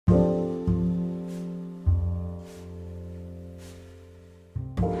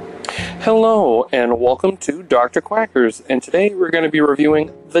Hello, and welcome to Dr. Quackers, and today we're going to be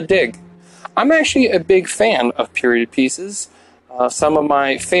reviewing The Dig. I'm actually a big fan of period pieces, some of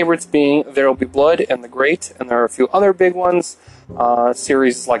my favorites being There'll Be Blood and The Great, and there are a few other big ones,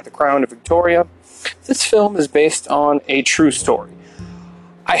 series like The Crown of Victoria. This film is based on a true story.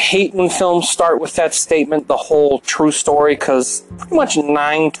 I hate when films start with that statement, the whole true story, because pretty much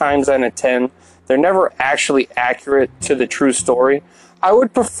 9 times out of 10, they're never actually accurate to the true story. I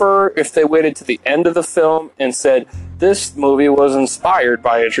would prefer if they waited to the end of the film and said, this movie was inspired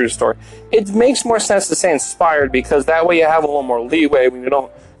by a true story. It makes more sense to say inspired because that way you have a little more leeway when you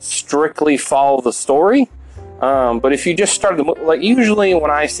don't strictly follow the story. But if you just start the movie, like usually when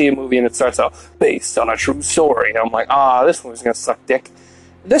I see a movie and it starts out based on a true story, I'm like, this movie's gonna suck dick.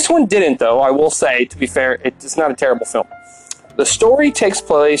 This one didn't, though. I will say, to be fair, it's not a terrible film. The story takes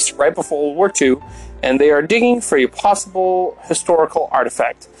place right before World War II, and they are digging for a possible historical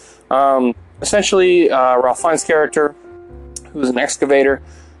artifact. Essentially, Ralph Fiennes' character, who's an excavator,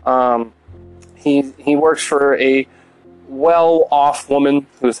 he works for a well-off woman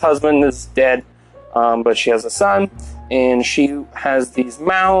whose husband is dead, but she has a son, and she has these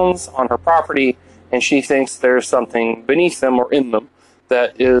mounds on her property, and she thinks there's something beneath them or in them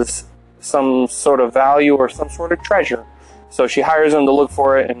that is some sort of value or some sort of treasure. So she hires him to look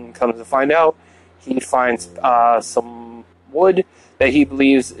for it, and comes to find out, he finds some wood that he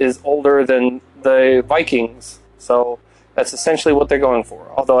believes is older than the Vikings. So that's essentially what they're going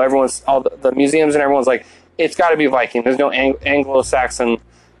for. Although all the museums and everyone's like, it's got to be Viking. There's no Anglo-Saxon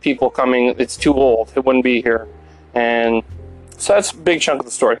people coming. It's too old. It wouldn't be here. And so that's a big chunk of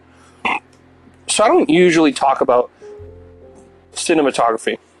the story. So I don't usually talk about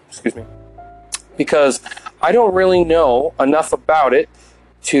cinematography, because I don't really know enough about it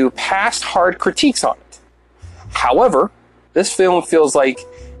to pass hard critiques on it. However, this film feels like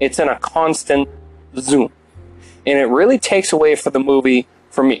it's in a constant zoom, and it really takes away from the movie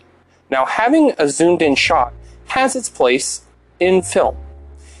for me. Now, having a zoomed in shot has its place in film.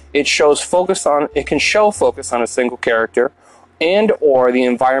 It can show focus on a single character and or the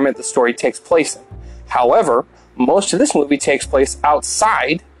environment the story takes place in. However, most of this movie takes place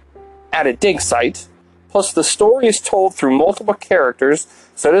outside at a dig site. Plus, the story is told through multiple characters,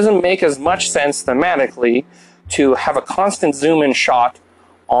 so it doesn't make as much sense thematically to have a constant zoom-in shot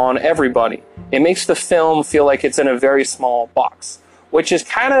on everybody. It makes the film feel like it's in a very small box, which is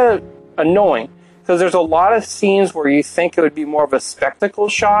kind of annoying, because there's a lot of scenes where you think it would be more of a spectacle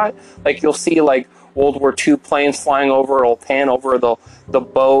shot. Like, you'll see, like, World War II planes flying over, it'll pan over the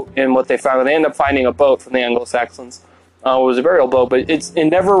boat and what they found. They end up finding a boat from the Anglo-Saxons. It was a burial boat, but it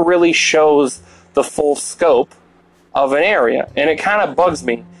never really shows the full scope of an area, and it kind of bugs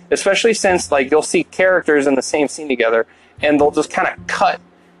me, especially since, like, you'll see characters in the same scene together and they'll just kind of cut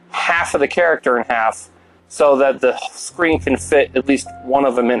half of the character in half so that the screen can fit at least one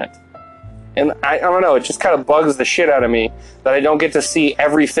of them in it. And I don't know, it just kind of bugs the shit out of me that I don't get to see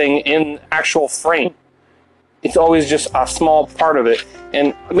everything in actual frame. It's always just a small part of it,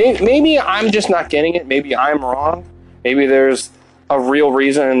 and maybe I'm just not getting it. Maybe I'm wrong. Maybe there's a real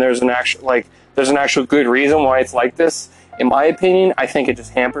reason, and there's an actual good reason why it's like this. In my opinion, I think it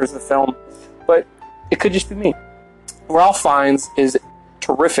just hampers the film, but it could just be me. Ralph Fiennes is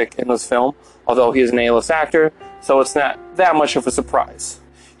terrific in this film, although he is an A-list actor, so it's not that much of a surprise.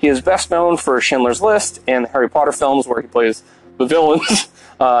 He is best known for Schindler's List and the Harry Potter films, where he plays the villains,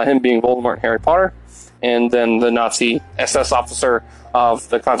 him being Voldemort and Harry Potter, and then the Nazi SS officer of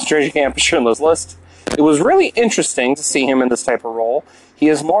the concentration camp, Schindler's List. It was really interesting to see him in this type of role. He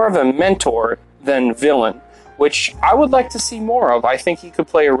is more of a mentor than villain, which I would like to see more of. I think he could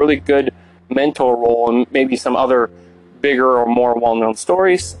play a really good mentor role in maybe some other bigger or more well-known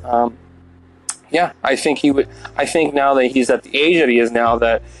stories. I think he would. I think now that he's at the age that he is now,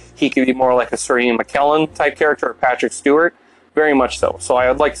 that he could be more like a Sir Ian McKellen type character, or Patrick Stewart, very much so. So I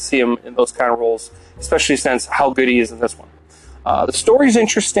would like to see him in those kind of roles, especially since how good he is in this one. The story's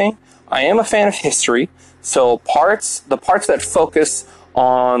interesting. I am a fan of history, so the parts that focus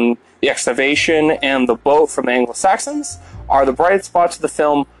on the excavation and the boat from the Anglo-Saxons are the bright spots of the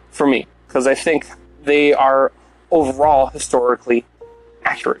film for me, because I think they are overall historically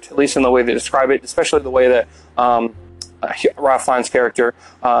accurate, at least in the way they describe it, especially the way that Ralph Fiennes' character,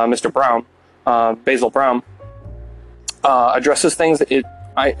 Mr. Brown, Basil Brown, addresses things.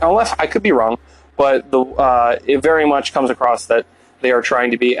 Unless I could be wrong, but it very much comes across that they are trying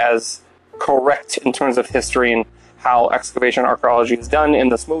to be as correct in terms of history and how excavation archaeology is done in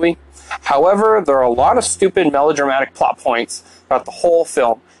this movie. However, there are a lot of stupid melodramatic plot points throughout the whole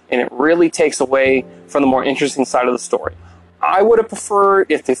film, and it really takes away from the more interesting side of the story. I would have preferred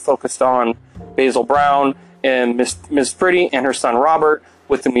if they focused on Basil Brown and Miss Pretty and her son Robert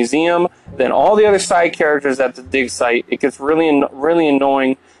with the museum than all the other side characters at the dig site. It gets really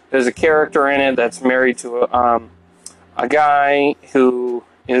annoying. There's a character in it that's married to a guy who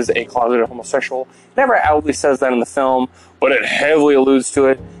is a closeted homosexual. It never outwardly says that in the film, but it heavily alludes to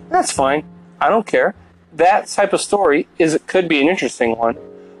it. That's fine. I don't care. That type of story could be an interesting one,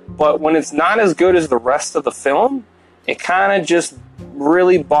 but when it's not as good as the rest of the film, it kind of just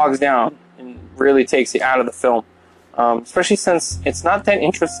really bogs down and really takes you out of the film, especially since it's not that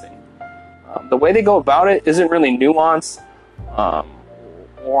interesting. The way they go about it isn't really nuanced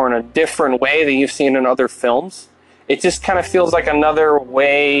or in a different way that you've seen in other films. It just kind of feels like another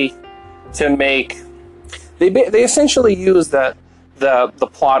way to make... They essentially use the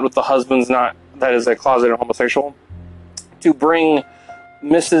plot with the husband's not... that is a closeted homosexual, to bring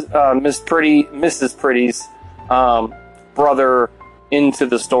Mrs. Pretty's brother into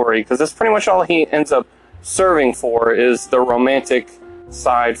the story, because that's pretty much all he ends up serving for, is the romantic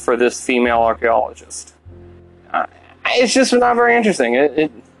side for this female archaeologist. It's just not very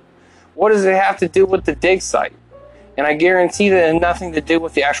interesting. What does it have to do with the dig site? And I guarantee that it had nothing to do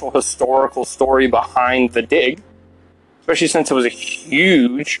with the actual historical story behind the dig, especially since it was a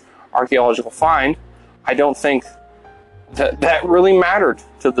huge archaeological find. I don't think that really mattered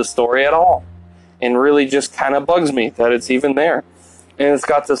to the story at all, and really just kind of bugs me that it's even there. And it's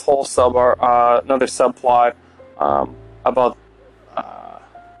got this whole another subplot about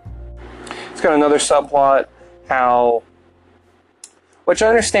it's got another subplot which I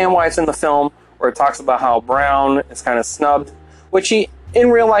understand why it's in the film, where it talks about how Brown is kind of snubbed, which he in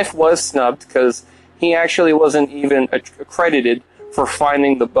real life was snubbed, because he actually wasn't even accredited for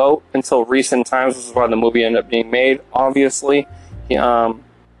finding the boat until recent times, which is why the movie ended up being made, obviously. They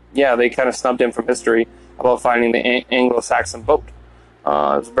kind of snubbed him from history about finding the Anglo-Saxon boat. It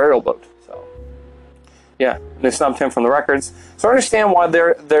was a burial boat. So, yeah, they snubbed him from the records. So I understand why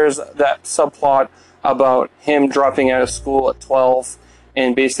there's that subplot about him dropping out of school at 12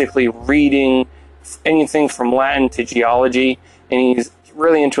 and basically reading anything from Latin to geology, and he's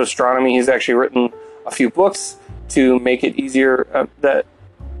really into astronomy. He's actually written a few books to make it easier that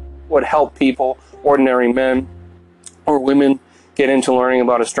would help people, ordinary men or women, get into learning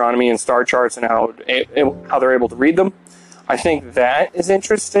about astronomy and star charts and how they're able to read them. I think that is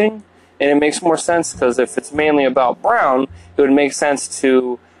interesting, and it makes more sense, because if it's mainly about Brown, it would make sense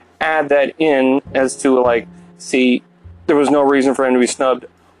to add that in as to, like, see, there was no reason for him to be snubbed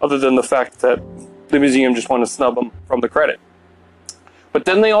other than the fact that the museum just wanted to snub him from the credit. But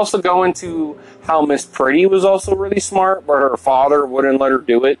then they also go into how Miss Pretty was also really smart, but her father wouldn't let her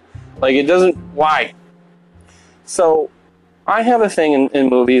do it. Like, it doesn't... Why? So, I have a thing in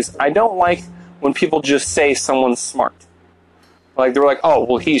movies. I don't like when people just say someone's smart. Like, they're like, oh,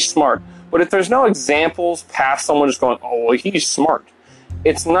 well, he's smart. But if there's no examples past someone just going, oh, well, he's smart,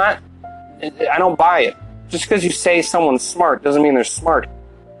 it's not... I don't buy it. Just because you say someone's smart doesn't mean they're smart.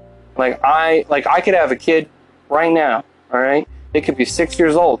 I could have a kid right now, all right? They could be 6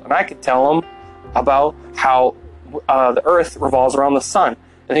 years old, and I could tell them about how the Earth revolves around the sun.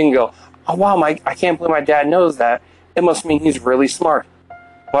 And they can go, oh, wow, I can't believe my dad knows that. It must mean he's really smart.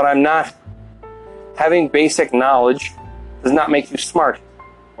 But I'm not. Having basic knowledge does not make you smart.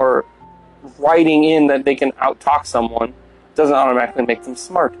 Or writing in that they can out-talk someone doesn't automatically make them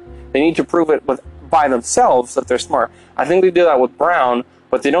smart. They need to prove it by themselves that they're smart. I think they do that with Brown,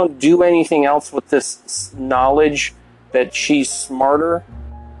 but they don't do anything else with this knowledge that she's smarter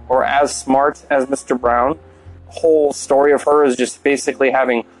or as smart as Mr. Brown. The whole story of her is just basically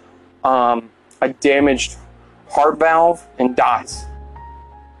having a damaged heart valve and dies.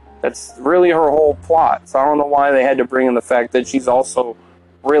 That's really her whole plot. So I don't know why they had to bring in the fact that she's also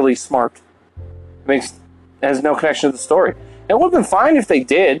really smart. It has no connection to the story. It would have been fine if they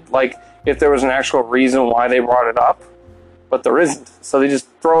did, like if there was an actual reason why they brought it up, but there isn't. So they just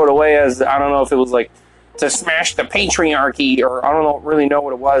throw it away as, I don't know if it was like to smash the patriarchy, or I don't really know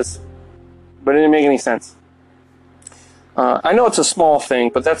what it was, but it didn't make any sense. I know it's a small thing,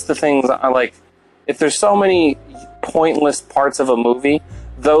 but that's the things I like. If there's so many pointless parts of a movie,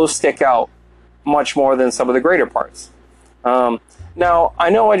 those stick out much more than some of the greater parts. Now, I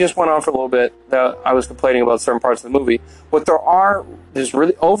know I just went on for a little bit that I was complaining about certain parts of the movie, but there's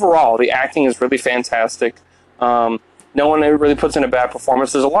really, overall, the acting is really fantastic. No one really puts in a bad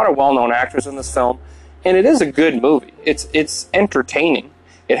performance. There's a lot of well-known actors in this film, and it is a good movie. It's entertaining.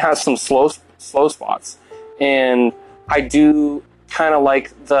 It has some slow spots, and I do kind of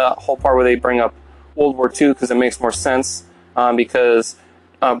like the whole part where they bring up World War II, because it makes more sense, because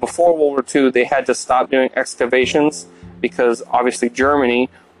before World War II, they had to stop doing excavations because obviously Germany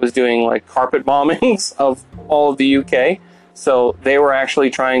was doing like carpet bombings of all of the UK. So they were actually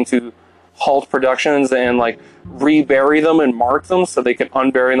trying to halt productions and like rebury them and mark them so they could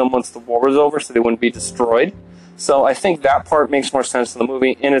unbury them once the war was over so they wouldn't be destroyed. So I think that part makes more sense in the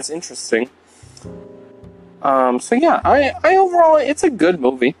movie, and it's interesting. So yeah, I overall, it's a good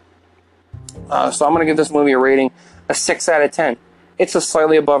movie. So I'm going to give this movie a rating, a 6 out of 10. It's a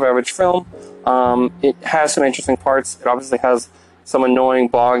slightly above average film. It has some interesting parts. It obviously has some annoying,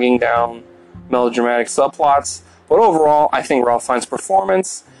 bogging down, melodramatic subplots. But overall, I think Ralph Fiennes'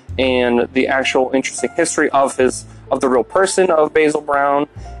 performance and the actual interesting history of the real person of Basil Brown,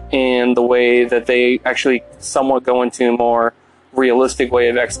 and the way that they actually somewhat go into a more realistic way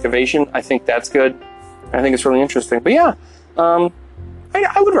of excavation, I think that's good. I think it's really interesting. But yeah,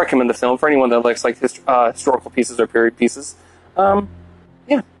 I would recommend the film for anyone that likes like historical pieces or period pieces.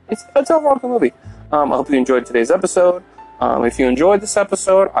 Yeah, it's overall a good movie. I hope you enjoyed today's episode. If you enjoyed this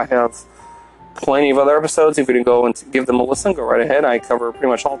episode, I have plenty of other episodes. If you didn't go and give them a listen, go right ahead. I cover pretty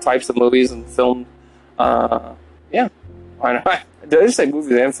much all types of movies and film. Yeah, I know. Did I just say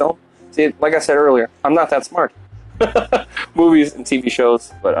movies and film? See, like I said earlier, I'm not that smart. Movies and TV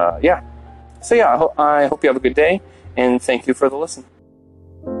shows, but yeah. So yeah, I hope you have a good day, and thank you for the listen.